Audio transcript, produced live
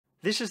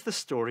This is the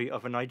story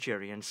of a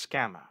Nigerian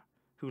scammer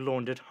who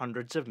laundered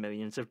hundreds of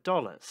millions of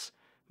dollars,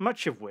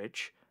 much of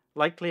which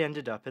likely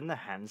ended up in the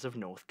hands of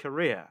North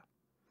Korea,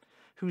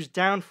 whose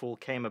downfall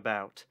came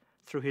about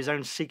through his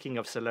own seeking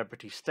of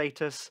celebrity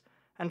status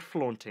and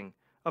flaunting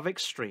of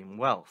extreme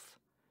wealth,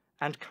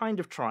 and kind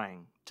of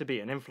trying to be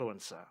an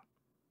influencer.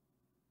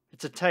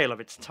 It's a tale of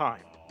its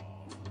time.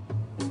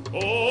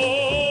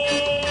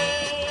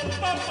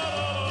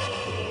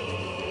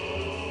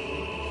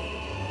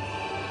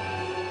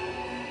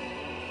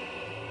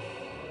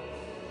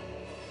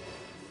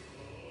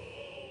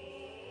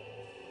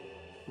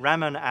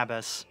 Ramon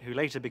Abbas, who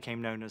later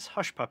became known as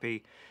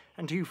Hushpuppi,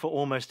 and who for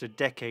almost a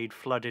decade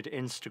flooded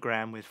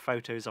Instagram with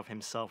photos of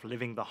himself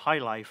living the high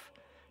life,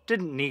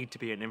 didn't need to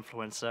be an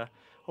influencer,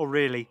 or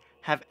really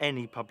have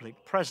any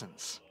public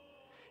presence.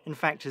 In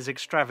fact, his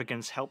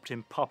extravagance helped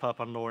him pop up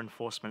on law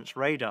enforcement's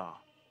radar.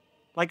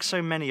 Like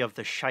so many of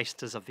the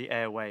shysters of the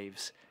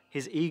airwaves,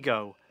 his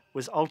ego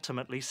was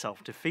ultimately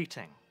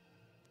self-defeating.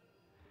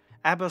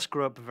 Abbas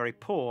grew up very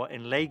poor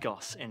in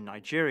Lagos in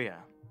Nigeria.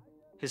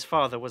 His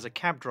father was a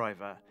cab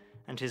driver,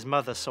 and his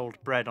mother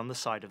sold bread on the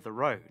side of the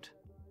road.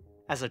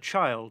 As a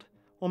child,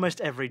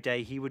 almost every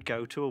day he would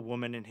go to a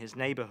woman in his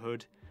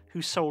neighborhood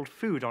who sold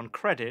food on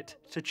credit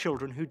to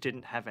children who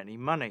didn't have any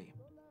money.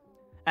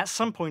 At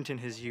some point in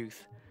his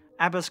youth,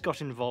 Abbas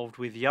got involved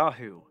with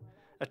Yahoo,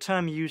 a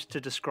term used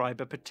to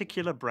describe a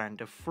particular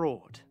brand of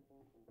fraud.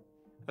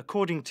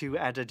 According to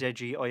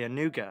Adedeji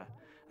Oyenuga,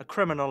 a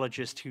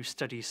criminologist who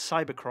studies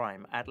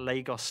cybercrime at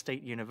Lagos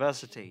State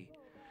University,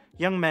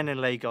 young men in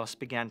Lagos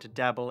began to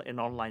dabble in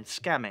online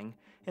scamming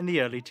in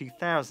the early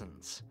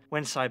 2000s,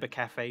 when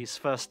cybercafes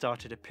first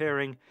started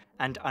appearing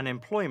and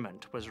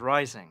unemployment was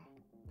rising.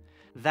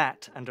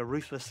 That and a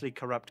ruthlessly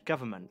corrupt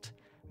government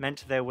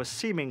meant there was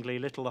seemingly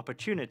little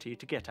opportunity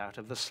to get out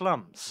of the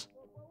slums.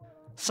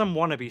 Some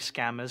wannabe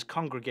scammers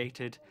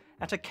congregated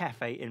at a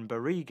cafe in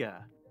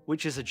Bariga,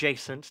 which is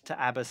adjacent to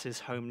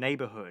Abbas's home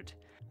neighborhood,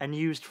 and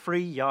used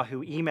free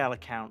Yahoo email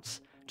accounts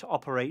to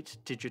operate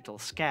digital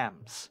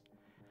scams.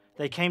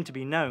 They came to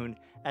be known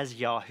as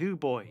Yahoo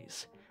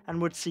Boys, and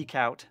would seek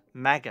out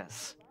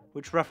magas,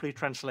 which roughly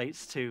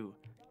translates to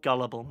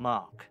gullible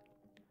Mark.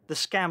 The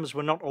scams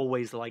were not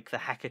always like the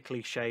hacker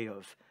cliché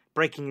of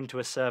breaking into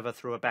a server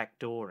through a back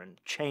door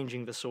and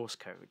changing the source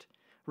code.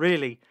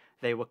 Really,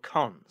 they were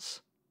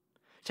cons.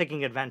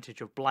 Taking advantage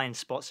of blind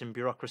spots in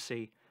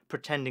bureaucracy,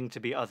 pretending to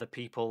be other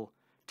people,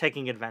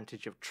 taking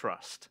advantage of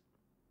trust.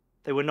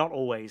 They were not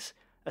always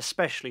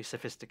especially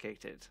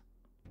sophisticated.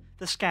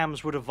 The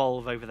scams would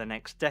evolve over the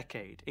next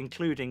decade,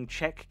 including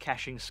check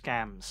cashing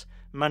scams,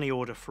 money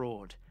order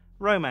fraud,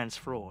 romance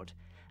fraud,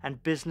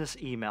 and business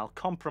email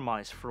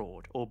compromise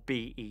fraud, or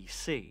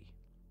BEC.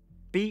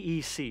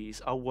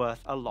 BECs are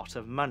worth a lot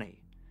of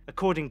money.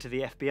 According to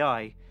the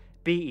FBI,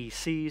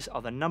 BECs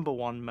are the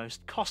 #1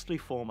 most costly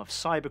form of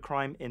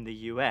cybercrime in the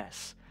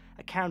US,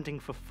 accounting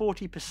for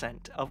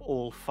 40% of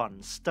all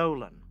funds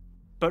stolen.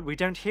 But we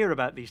don't hear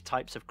about these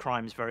types of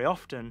crimes very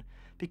often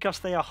because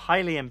they are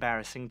highly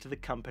embarrassing to the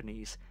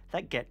companies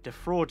that get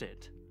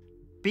defrauded.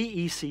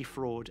 BEC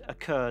fraud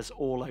occurs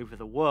all over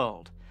the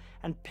world,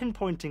 and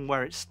pinpointing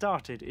where it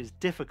started is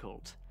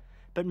difficult,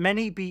 but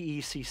many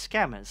BEC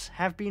scammers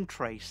have been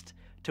traced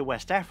to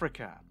West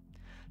Africa,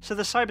 so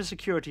the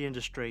cybersecurity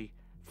industry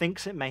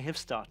thinks it may have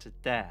started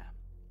there.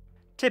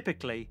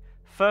 Typically,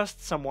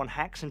 first someone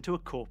hacks into a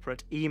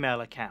corporate email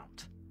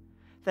account.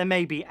 There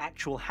may be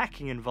actual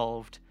hacking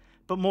involved,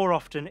 but more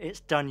often it's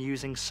done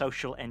using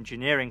social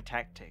engineering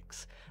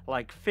tactics,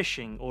 like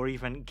phishing or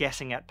even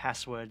guessing at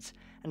passwords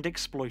and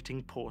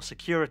exploiting poor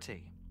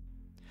security.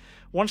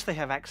 Once they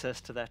have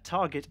access to their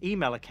target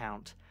email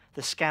account,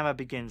 the scammer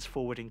begins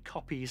forwarding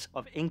copies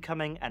of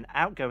incoming and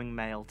outgoing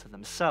mail to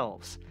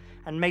themselves,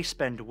 and may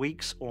spend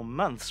weeks or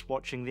months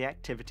watching the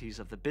activities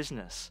of the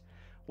business,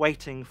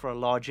 waiting for a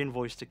large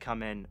invoice to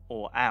come in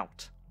or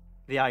out.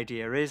 The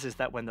idea is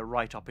that when the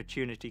right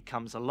opportunity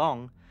comes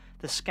along,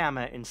 the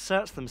scammer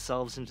inserts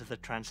themselves into the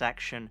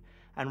transaction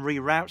and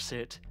reroutes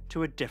it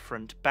to a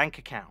different bank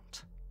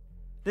account.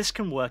 This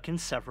can work in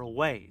several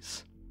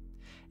ways.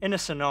 In a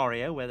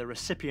scenario where the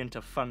recipient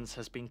of funds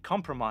has been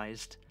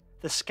compromised,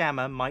 the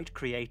scammer might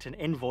create an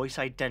invoice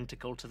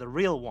identical to the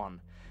real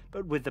one,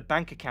 but with the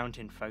bank account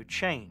info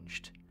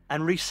changed,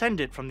 and resend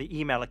it from the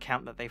email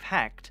account that they've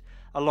hacked,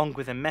 along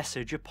with a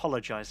message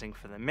apologizing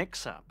for the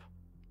mix-up.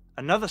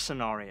 Another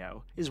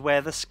scenario is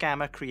where the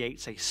scammer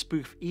creates a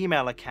spoof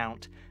email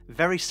account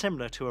very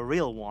similar to a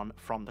real one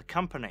from the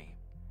company.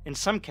 In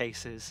some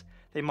cases,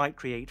 they might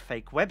create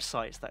fake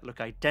websites that look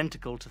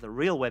identical to the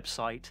real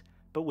website,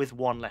 but with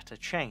one letter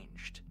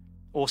changed,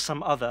 or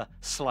some other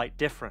slight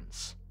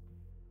difference.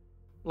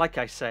 Like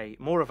I say,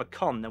 more of a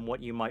con than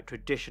what you might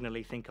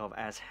traditionally think of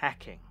as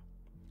hacking.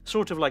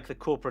 Sort of like the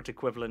corporate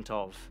equivalent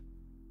of,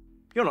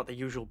 "You're not the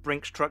usual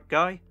Brinks truck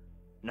guy?"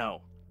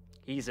 "No,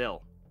 he's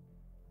ill."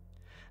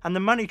 And the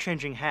money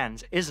changing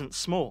hands isn't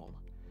small.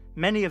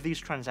 Many of these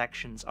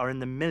transactions are in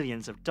the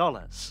millions of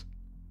dollars.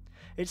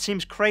 It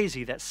seems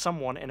crazy that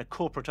someone in a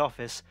corporate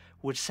office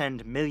would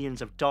send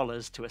millions of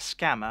dollars to a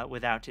scammer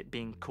without it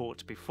being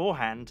caught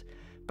beforehand,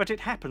 but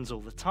it happens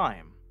all the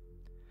time.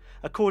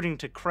 According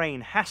to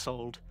Crane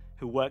Hassold,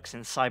 who works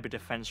in cyber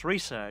defense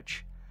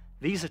research,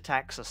 these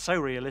attacks are so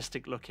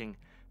realistic looking,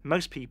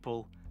 most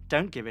people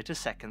don't give it a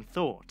second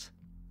thought.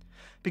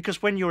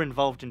 Because when you're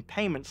involved in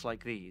payments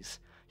like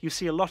these, you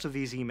see a lot of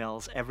these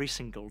emails every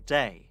single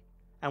day,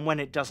 and when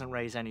it doesn't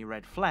raise any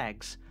red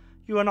flags,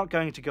 you are not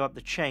going to go up the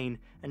chain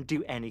and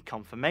do any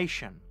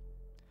confirmation.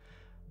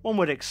 One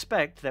would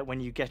expect that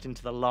when you get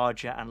into the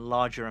larger and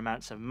larger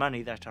amounts of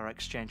money that are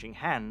exchanging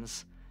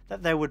hands,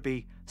 that there would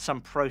be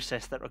some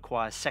process that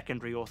requires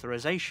secondary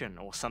authorization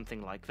or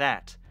something like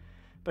that.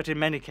 But in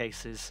many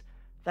cases,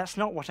 that's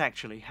not what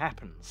actually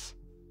happens.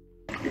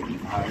 I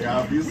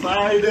have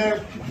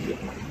decided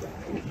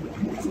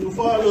to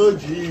follow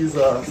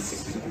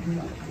Jesus.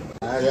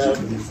 I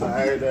have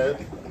decided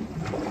to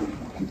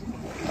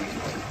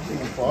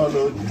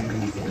follow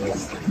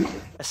Jesus.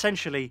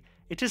 Essentially,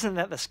 it isn't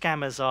that the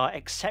scammers are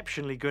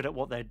exceptionally good at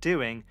what they're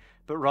doing,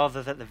 but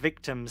rather that the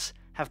victims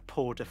have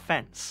poor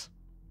defense.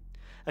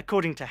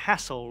 According to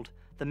Hassold,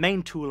 the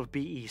main tool of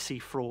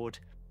BEC fraud,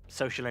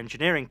 social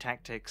engineering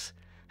tactics,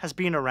 has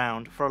been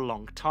around for a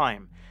long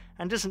time,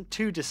 and isn't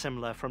too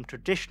dissimilar from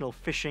traditional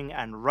phishing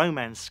and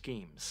romance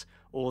schemes,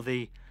 or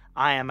the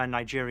 "I am a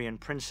Nigerian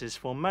princess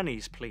for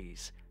monies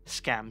please"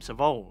 scams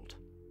of old.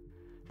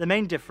 The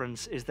main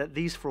difference is that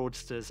these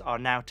fraudsters are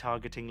now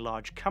targeting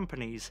large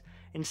companies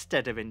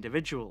instead of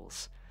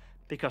individuals,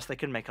 because they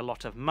can make a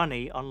lot of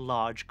money on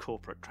large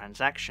corporate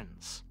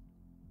transactions.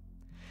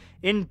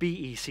 In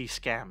BEC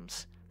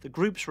scams, the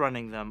groups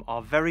running them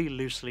are very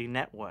loosely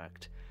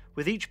networked,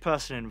 with each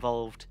person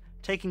involved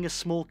taking a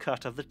small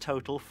cut of the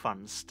total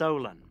funds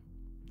stolen.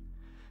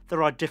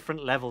 There are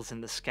different levels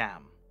in the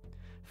scam.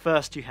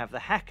 First, you have the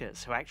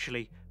hackers who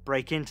actually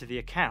break into the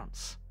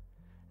accounts.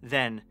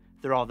 Then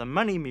there are the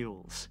money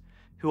mules,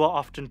 who are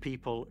often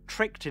people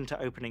tricked into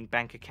opening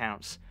bank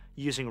accounts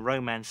using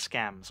romance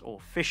scams or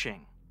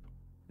phishing.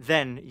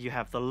 Then you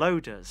have the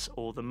loaders,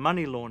 or the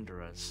money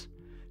launderers,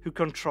 who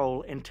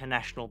control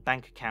international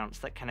bank accounts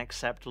that can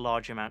accept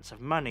large amounts of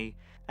money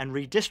and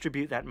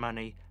redistribute that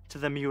money to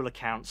the mule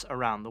accounts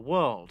around the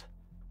world,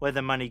 where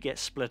the money gets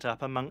split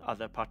up among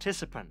other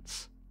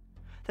participants.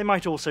 They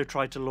might also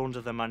try to launder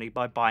the money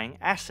by buying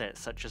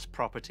assets such as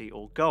property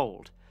or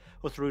gold,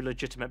 or through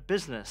legitimate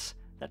business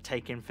that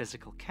take in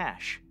physical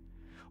cash,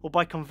 or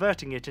by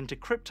converting it into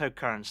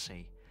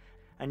cryptocurrency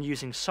and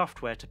using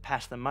software to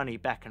pass the money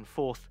back and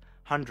forth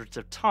hundreds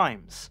of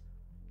times.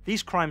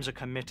 These crimes are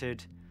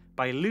committed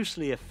by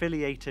loosely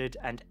affiliated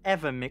and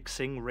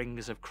ever-mixing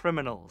rings of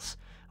criminals,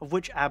 of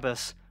which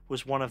Abbas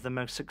was one of the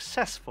most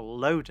successful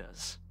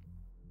loaders.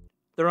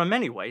 There are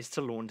many ways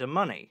to launder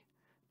money,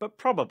 but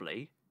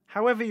probably,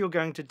 however you're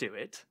going to do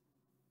it,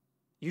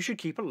 you should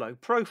keep a low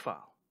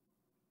profile.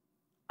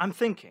 I'm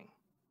thinking.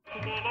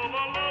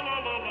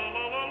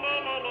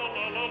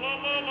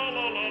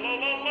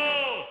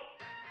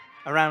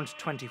 Around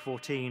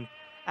 2014,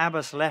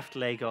 Abbas left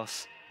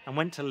Lagos and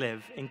went to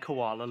live in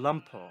Kuala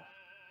Lumpur.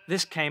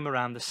 This came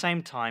around the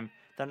same time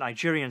that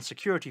Nigerian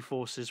security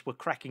forces were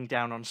cracking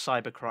down on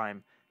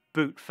cybercrime,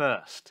 boot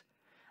first,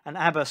 and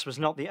Abbas was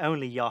not the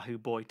only Yahoo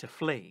boy to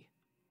flee.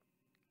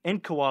 In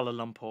Kuala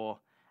Lumpur,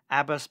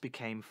 Abbas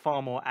became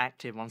far more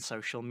active on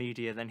social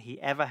media than he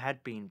ever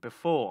had been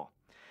before,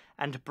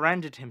 and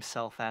branded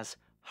himself as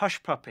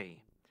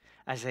Hushpuppi,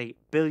 as a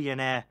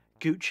billionaire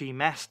Gucci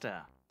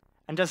master,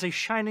 and as a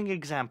shining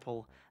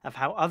example of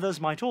how others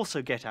might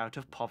also get out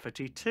of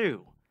poverty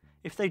too,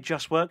 if they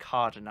just work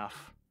hard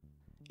enough.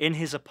 In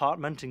his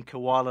apartment in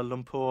Kuala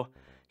Lumpur,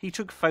 he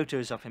took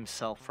photos of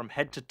himself from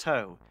head to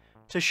toe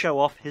to show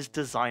off his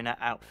designer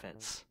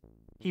outfits.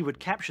 He would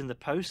caption the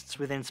posts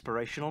with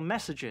inspirational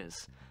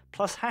messages,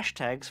 plus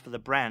hashtags for the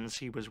brands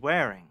he was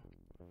wearing.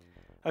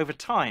 Over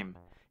time,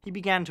 he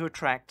began to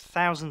attract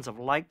thousands of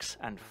likes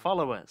and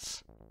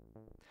followers.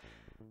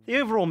 The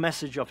overall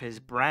message of his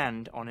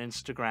brand on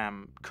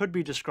Instagram could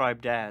be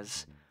described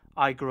as,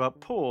 "I grew up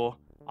poor,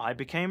 I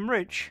became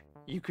rich,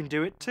 you can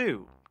do it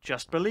too,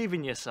 just believe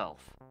in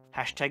yourself.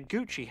 Hashtag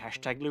Gucci,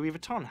 hashtag Louis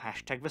Vuitton,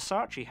 hashtag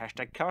Versace,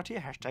 hashtag Cartier,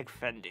 hashtag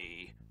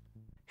Fendi."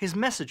 His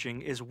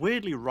messaging is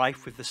weirdly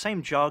rife with the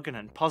same jargon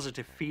and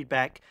positive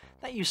feedback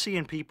that you see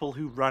in people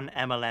who run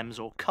MLMs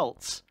or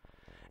cults.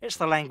 It's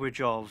the language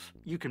of,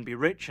 you can be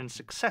rich and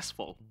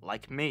successful,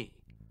 like me.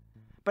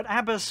 But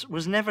Abbas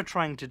was never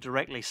trying to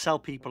directly sell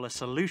people a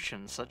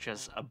solution such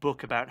as a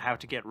book about how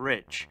to get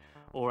rich,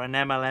 or an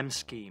MLM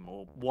scheme,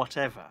 or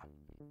whatever.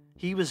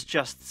 He was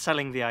just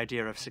selling the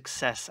idea of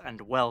success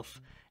and wealth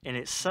in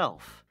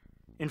itself.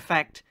 In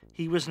fact,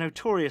 he was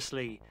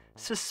notoriously,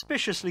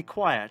 suspiciously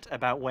quiet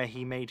about where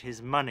he made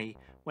his money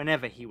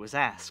whenever he was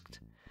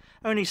asked,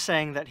 only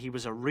saying that he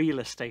was a real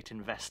estate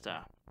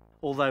investor,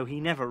 although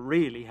he never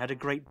really had a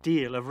great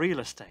deal of real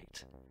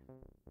estate.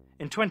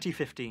 In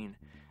 2015,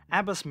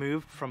 Abbas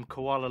moved from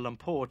Kuala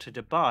Lumpur to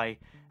Dubai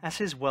as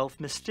his wealth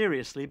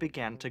mysteriously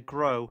began to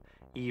grow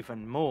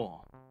even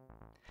more.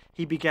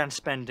 he began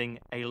spending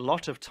a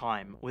lot of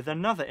time with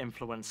another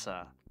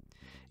influencer,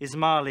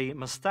 Ismaili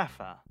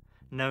Mustafa,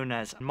 known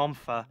as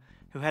Momfa,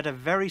 who had a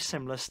very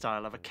similar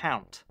style of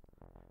account,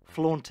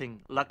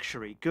 flaunting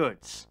luxury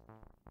goods.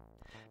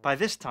 By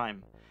this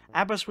time,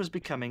 Abbas was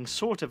becoming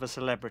sort of a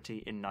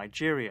celebrity in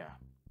Nigeria.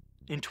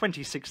 In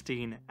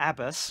 2016,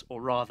 Abbas,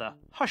 or rather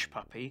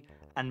Hushpuppi,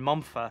 and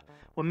Momfa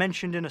were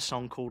mentioned in a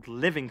song called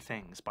Living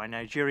Things by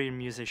Nigerian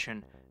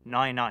musician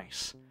Nine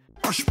Ice.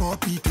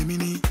 Hushpuppi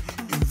temini,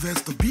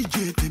 investor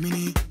BJ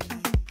temini,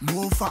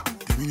 Mofa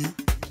temini.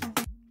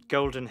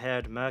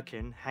 Golden-haired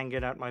merkin,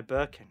 hanging out my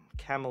Birkin,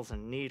 camels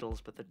and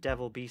needles, but the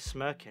devil be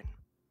smirking.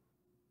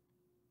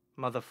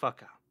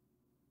 Motherfucker.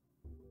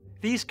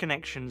 These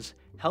connections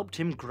helped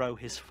him grow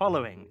his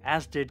following,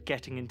 as did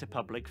getting into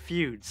public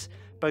feuds,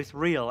 both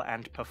real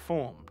and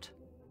performed.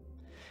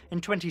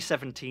 In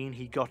 2017,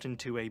 he got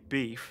into a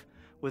beef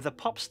with a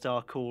pop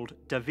star called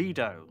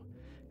Davido,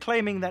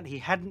 claiming that he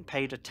hadn't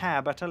paid a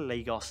tab at a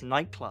Lagos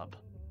nightclub.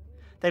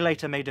 They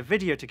later made a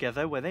video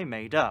together where they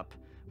made up,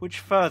 which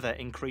further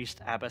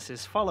increased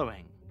Abbas's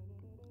following.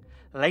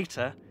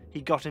 Later,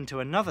 he got into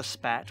another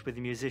spat with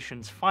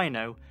musicians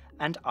Fino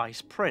and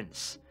Ice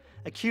Prince,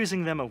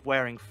 accusing them of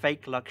wearing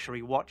fake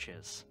luxury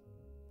watches.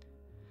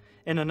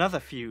 In another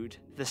feud,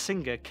 the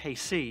singer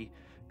KC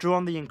drew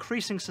on the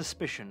increasing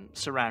suspicion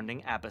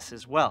surrounding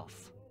Abbas's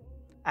wealth.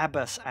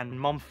 Abbas and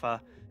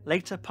Momfa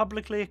later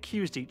publicly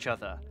accused each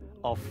other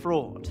of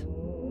fraud.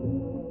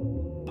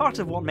 Part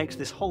of what makes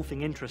this whole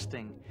thing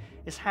interesting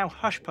is how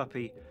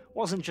Hushpuppi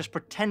wasn't just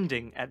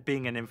pretending at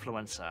being an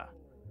influencer.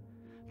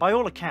 By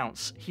all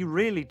accounts, he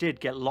really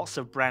did get lots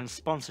of brand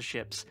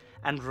sponsorships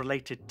and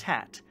related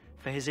tat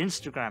for his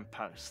Instagram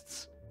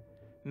posts.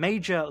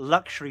 Major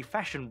luxury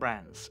fashion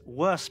brands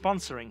were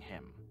sponsoring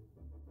him.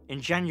 In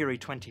January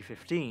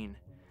 2015,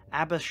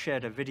 Abbas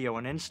shared a video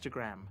on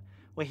Instagram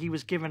where he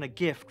was given a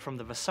gift from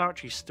the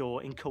Versace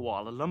store in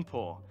Kuala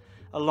Lumpur,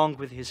 along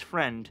with his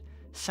friend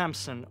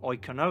Samson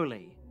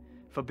Oikonoli,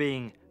 for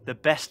being the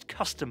best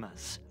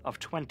customers of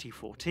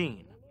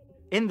 2014.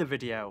 In the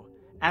video,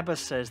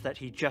 Abbas says that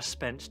he just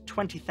spent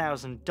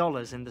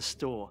 $20,000 in the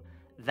store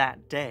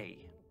that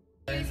day.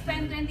 You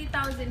spent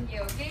 20,000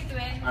 here, okay?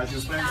 20,000. I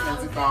just spent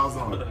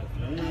 20,000.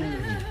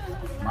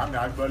 Mommy,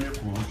 I got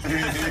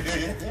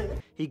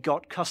it. He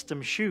got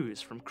custom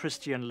shoes from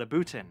Christian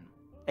Louboutin,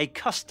 a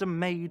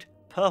custom-made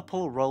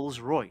purple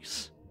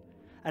Rolls-Royce,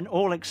 an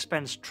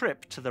all-expense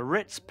trip to the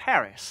Ritz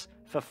Paris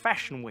for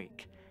Fashion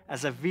Week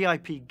as a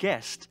VIP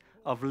guest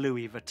of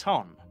Louis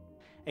Vuitton,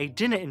 a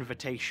dinner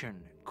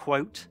invitation,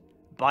 quote,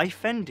 by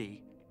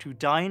Fendi to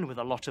dine with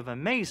a lot of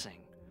amazing,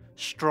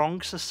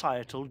 strong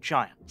societal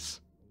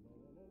giants.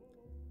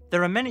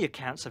 There are many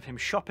accounts of him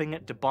shopping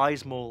at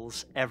Dubai's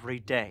malls every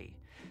day,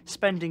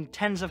 spending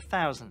tens of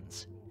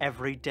thousands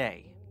every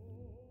day.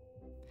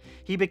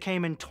 He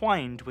became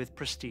entwined with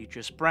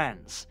prestigious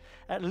brands,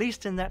 at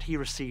least in that he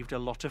received a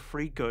lot of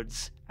free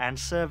goods and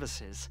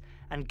services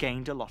and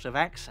gained a lot of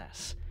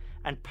access,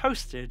 and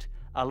posted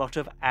a lot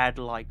of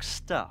ad-like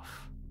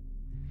stuff.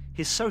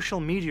 His social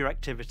media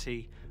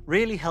activity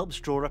really helps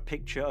draw a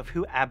picture of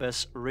who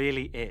Abbas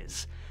really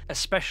is,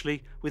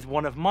 especially with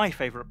one of my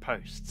favourite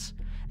posts,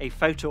 a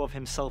photo of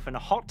himself in a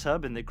hot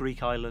tub in the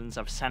Greek islands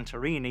of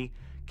Santorini,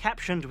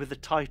 captioned with the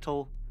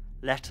title,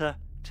 Letter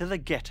to the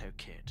Ghetto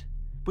Kid,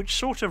 which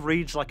sort of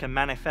reads like a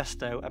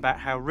manifesto about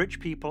how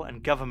rich people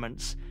and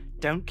governments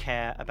don't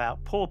care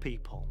about poor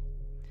people.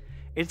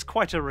 It's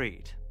quite a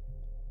read.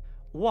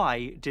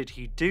 Why did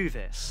he do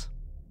this?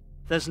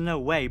 There's no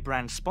way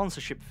brand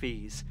sponsorship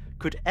fees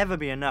could ever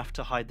be enough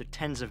to hide the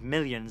tens of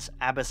millions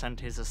Abbas and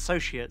his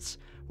associates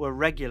were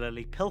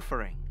regularly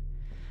pilfering.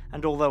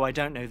 And although I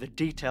don't know the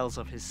details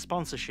of his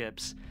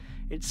sponsorships,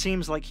 it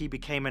seems like he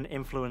became an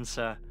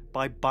influencer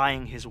by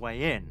buying his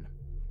way in.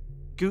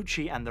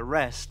 Gucci and the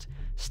rest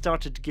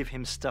started to give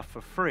him stuff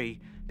for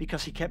free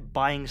because he kept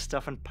buying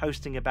stuff and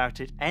posting about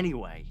it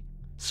anyway.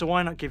 So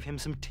why not give him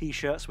some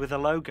t-shirts with a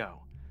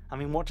logo? I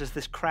mean, what does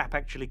this crap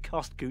actually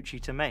cost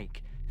Gucci to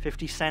make?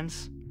 50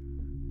 cents?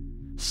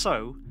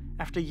 So,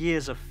 after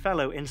years of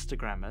fellow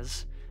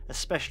Instagrammers,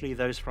 especially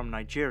those from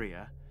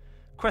Nigeria,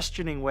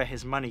 questioning where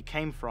his money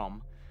came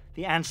from,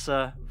 the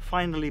answer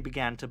finally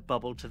began to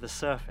bubble to the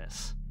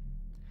surface.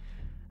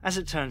 As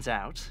it turns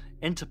out,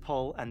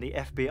 Interpol and the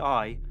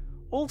FBI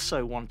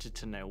also wanted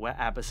to know where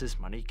Abbas's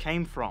money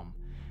came from,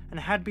 and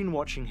had been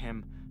watching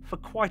him for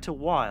quite a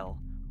while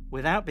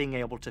without being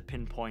able to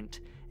pinpoint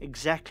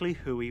exactly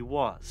who he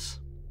was.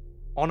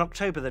 On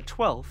October the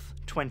 12th,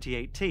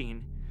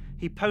 2018,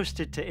 he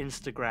posted to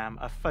Instagram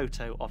a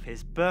photo of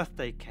his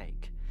birthday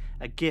cake,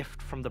 a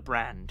gift from the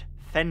brand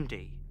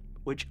Fendi,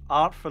 which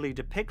artfully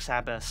depicts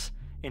Abbas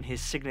in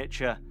his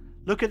signature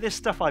 "look at this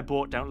stuff I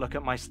bought, don't look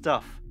at my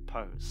stuff"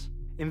 pose.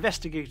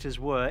 Investigators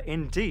were,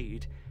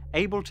 indeed,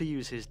 able to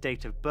use his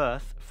date of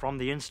birth from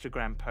the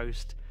Instagram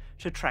post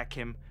to track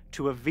him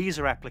to a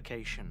visa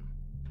application.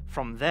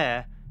 From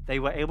there, they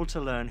were able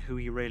to learn who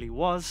he really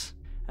was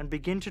and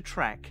begin to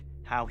track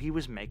how he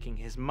was making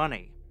his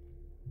money.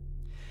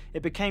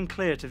 It became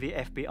clear to the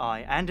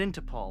FBI and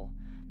Interpol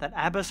that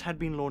Abbas had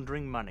been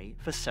laundering money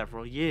for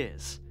several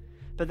years,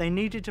 but they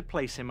needed to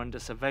place him under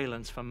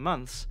surveillance for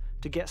months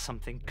to get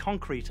something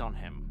concrete on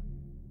him.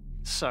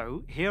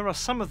 So, here are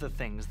some of the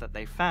things that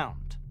they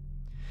found.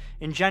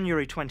 In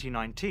January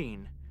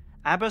 2019,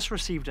 Abbas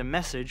received a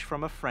message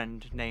from a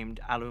friend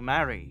named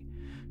Alumari,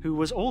 who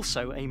was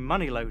also a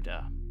money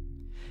loader.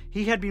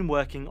 He had been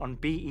working on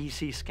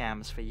BEC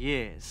scams for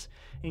years,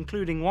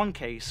 including one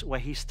case where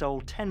he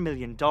stole $10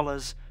 million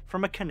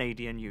from a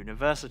Canadian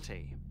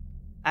university.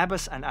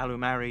 Abbas and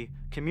Alumari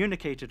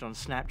communicated on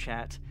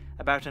Snapchat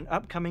about an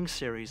upcoming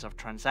series of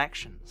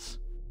transactions.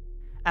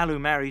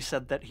 Alumari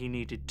said that he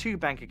needed 2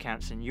 bank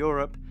accounts in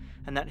Europe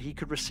and that he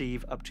could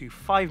receive up to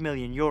 5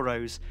 million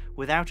euros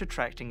without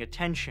attracting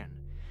attention,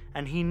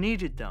 and he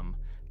needed them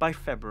by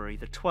February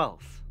the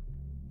 12th.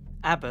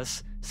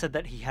 Abbas said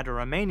that he had a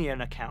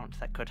Romanian account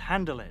that could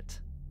handle it.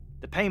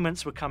 The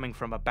payments were coming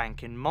from a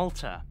bank in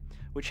Malta,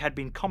 which had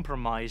been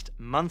compromised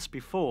months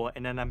before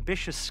in an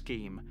ambitious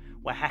scheme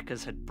where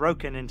hackers had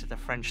broken into the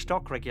French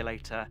stock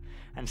regulator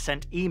and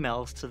sent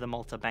emails to the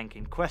Malta bank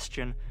in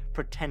question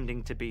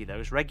pretending to be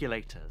those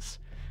regulators,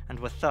 and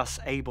were thus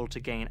able to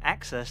gain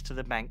access to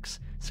the bank's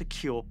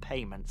secure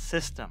payment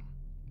system.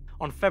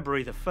 On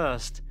February the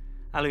 1st,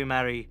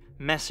 Alumari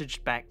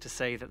messaged back to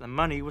say that the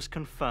money was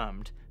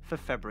confirmed for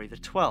February the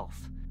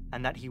 12th,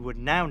 and that he would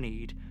now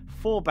need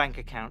 4 bank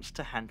accounts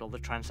to handle the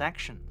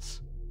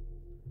transactions.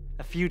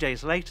 A few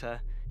days later,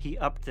 he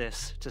upped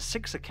this to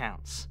 6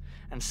 accounts,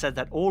 and said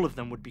that all of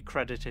them would be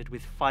credited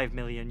with 5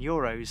 million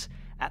euros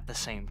at the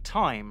same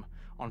time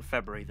on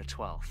February the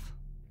 12th.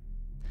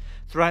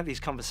 Throughout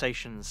these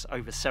conversations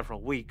over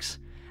several weeks,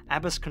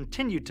 Abbas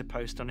continued to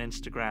post on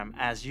Instagram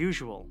as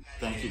usual.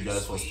 Thank you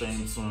guys for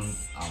staying tuned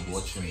and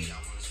watching.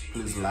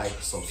 Please like,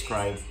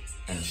 subscribe,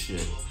 and share.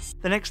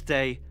 The next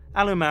day,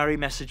 Alumari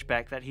messaged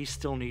back that he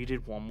still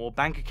needed 1 more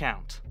bank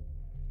account.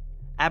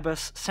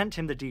 Abbas sent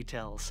him the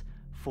details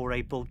for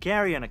a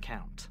Bulgarian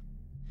account.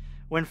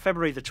 When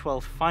February the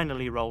 12th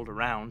finally rolled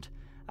around,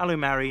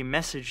 Alumari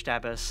messaged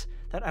Abbas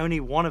that only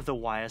one of the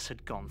wires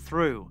had gone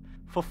through,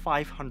 for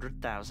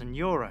 500,000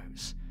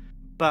 euros,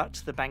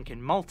 but the bank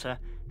in Malta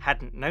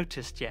hadn't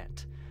noticed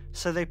yet,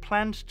 so they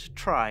planned to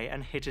try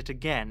and hit it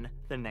again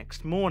the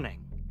next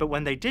morning. But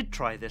when they did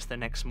try this the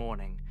next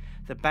morning,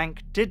 the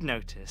bank did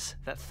notice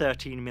that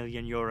 13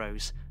 million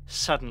euros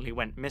suddenly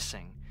went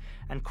missing,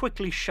 and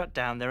quickly shut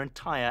down their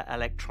entire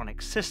electronic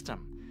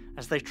system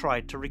as they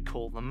tried to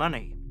recall the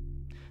money.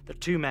 The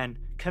 2 men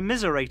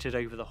commiserated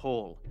over the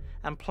haul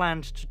and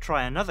planned to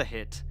try another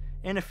hit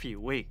in a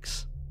few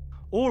weeks.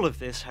 All of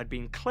this had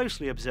been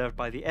closely observed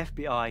by the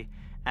FBI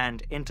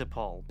and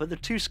Interpol, but the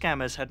 2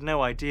 scammers had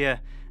no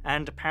idea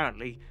and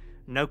apparently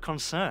no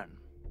concern.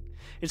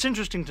 It's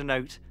interesting to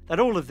note that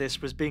all of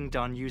this was being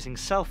done using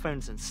cell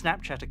phones and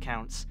Snapchat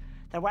accounts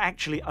that were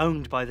actually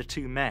owned by the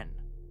 2 men,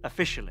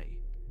 officially.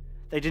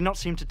 They did not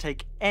seem to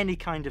take any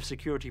kind of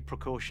security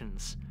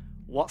precautions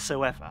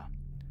whatsoever.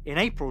 In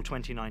April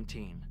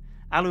 2019,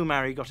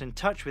 Alumari got in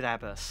touch with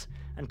Abbas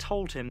and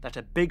told him that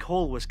a big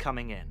haul was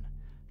coming in.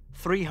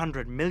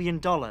 $300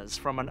 million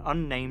from an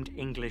unnamed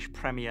English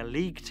Premier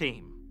League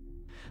team.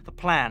 The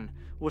plan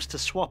was to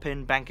swap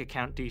in bank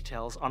account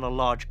details on a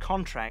large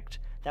contract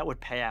that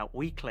would pay out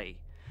weekly,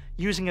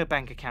 using a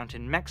bank account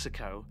in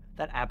Mexico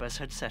that Abbas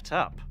had set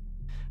up.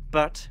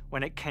 But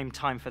when it came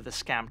time for the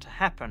scam to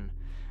happen,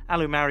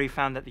 Alumari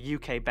found that the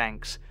UK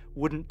banks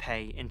wouldn't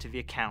pay into the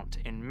account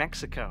in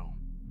Mexico.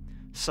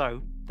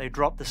 So they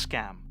dropped the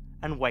scam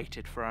and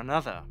waited for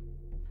another.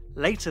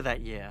 Later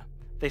that year,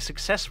 they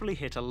successfully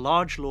hit a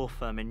large law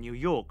firm in New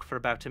York for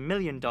about $1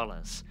 million,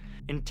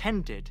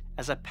 intended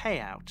as a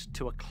payout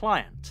to a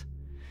client,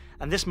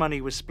 and this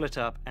money was split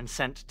up and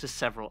sent to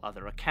several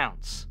other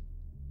accounts.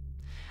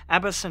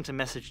 Abbas sent a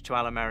message to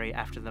Alumari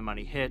after the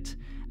money hit,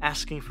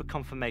 asking for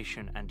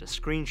confirmation and a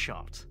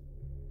screenshot.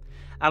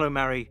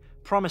 Alumari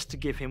promised to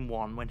give him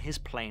one when his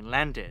plane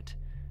landed,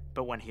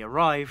 but when he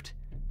arrived,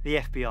 the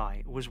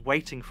FBI was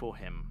waiting for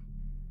him.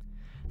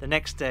 The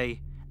next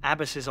day,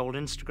 Abbas's old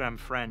Instagram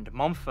friend,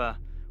 Monfa,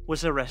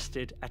 was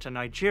arrested at a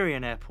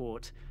Nigerian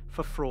airport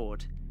for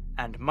fraud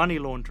and money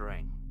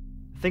laundering.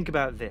 Think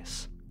about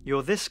this.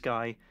 You're this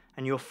guy,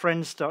 and your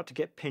friends start to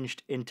get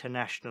pinched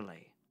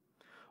internationally.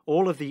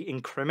 All of the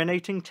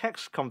incriminating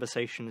text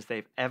conversations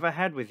they've ever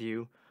had with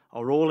you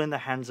are all in the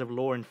hands of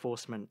law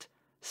enforcement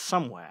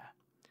somewhere.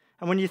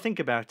 And when you think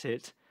about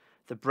it,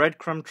 the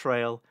breadcrumb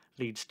trail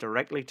leads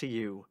directly to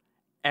you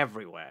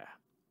everywhere.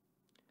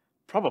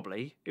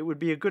 Probably it would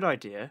be a good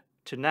idea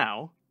to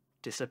now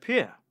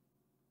disappear.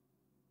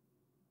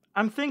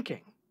 I'm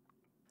thinking.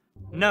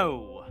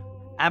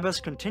 No.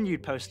 Abbas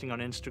continued posting on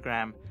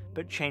Instagram,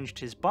 but changed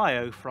his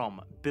bio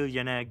from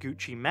billionaire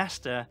Gucci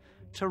master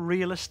to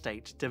real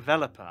estate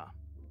developer.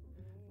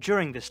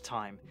 During this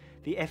time,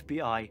 the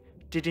FBI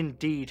did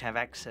indeed have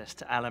access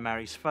to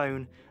Alumari's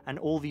phone and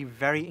all the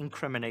very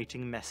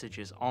incriminating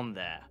messages on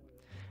there.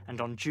 And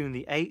on June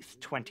the 8th,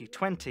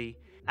 2020,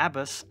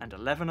 Abbas and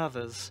 11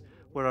 others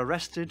were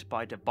arrested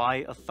by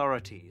Dubai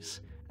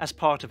authorities as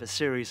part of a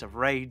series of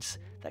raids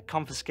that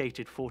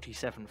confiscated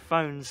 47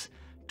 phones,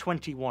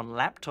 21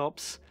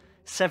 laptops,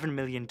 $7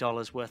 million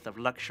worth of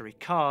luxury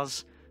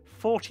cars,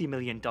 $40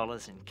 million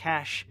in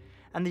cash,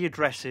 and the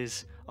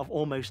addresses of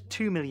almost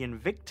 2 million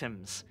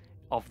victims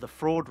of the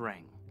fraud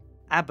ring.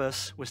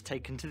 Abbas was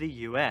taken to the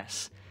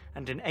US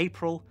and in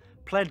April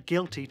pled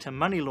guilty to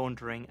money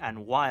laundering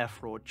and wire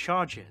fraud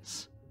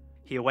charges.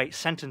 He awaits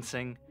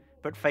sentencing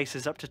but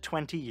faces up to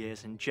 20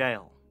 years in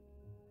jail.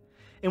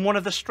 In one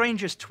of the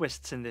strangest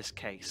twists in this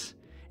case,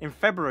 in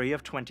February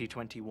of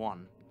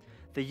 2021,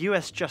 the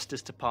US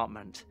Justice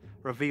Department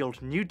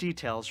revealed new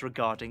details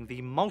regarding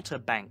the Malta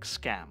Bank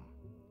scam.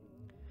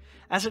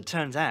 As it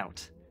turns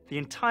out, the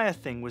entire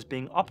thing was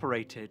being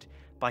operated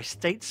by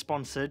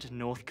state-sponsored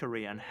North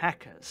Korean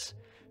hackers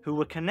who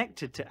were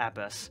connected to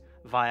Abbas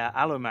via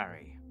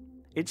Alomari.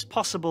 It's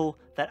possible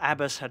that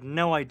Abbas had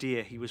no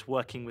idea he was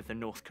working with the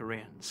North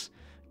Koreans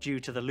due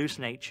to the loose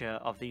nature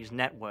of these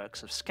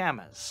networks of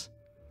scammers.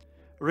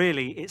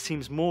 Really, it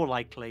seems more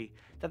likely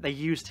that they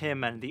used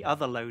him and the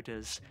other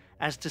loaders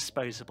as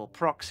disposable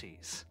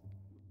proxies.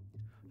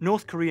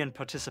 North Korean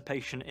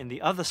participation in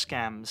the other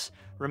scams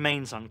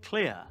remains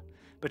unclear,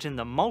 but in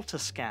the Malta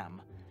scam,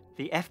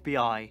 the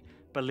FBI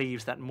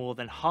believes that more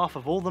than half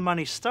of all the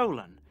money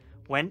stolen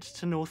went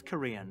to North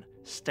Korean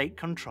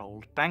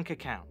state-controlled bank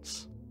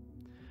accounts.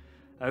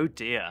 Oh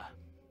dear.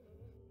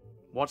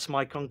 What's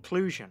my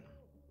conclusion?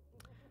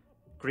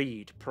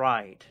 Greed,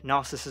 pride,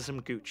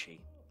 narcissism, Gucci.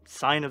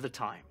 Sign of the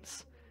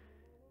times.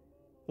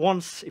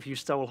 Once, if you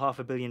stole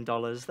 $500 million,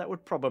 that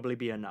would probably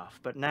be enough,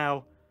 but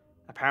now,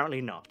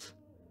 apparently not.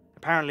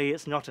 Apparently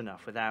it's not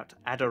enough without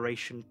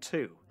adoration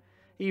too,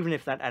 even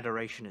if that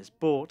adoration is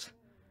bought,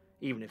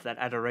 even if that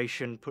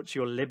adoration puts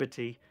your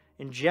liberty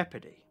in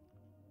jeopardy.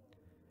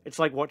 It's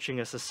like watching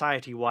a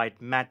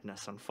society-wide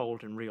madness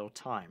unfold in real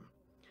time,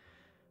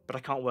 but I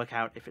can't work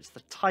out if it's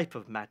the type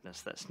of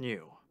madness that's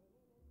new.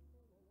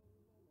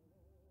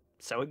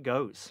 So it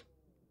goes.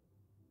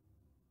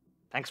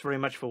 Thanks very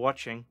much for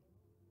watching.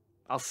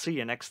 I'll see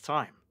you next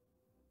time.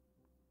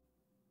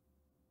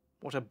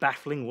 What a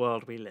baffling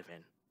world we live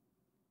in.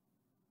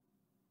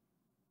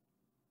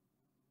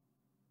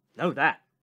 Know that.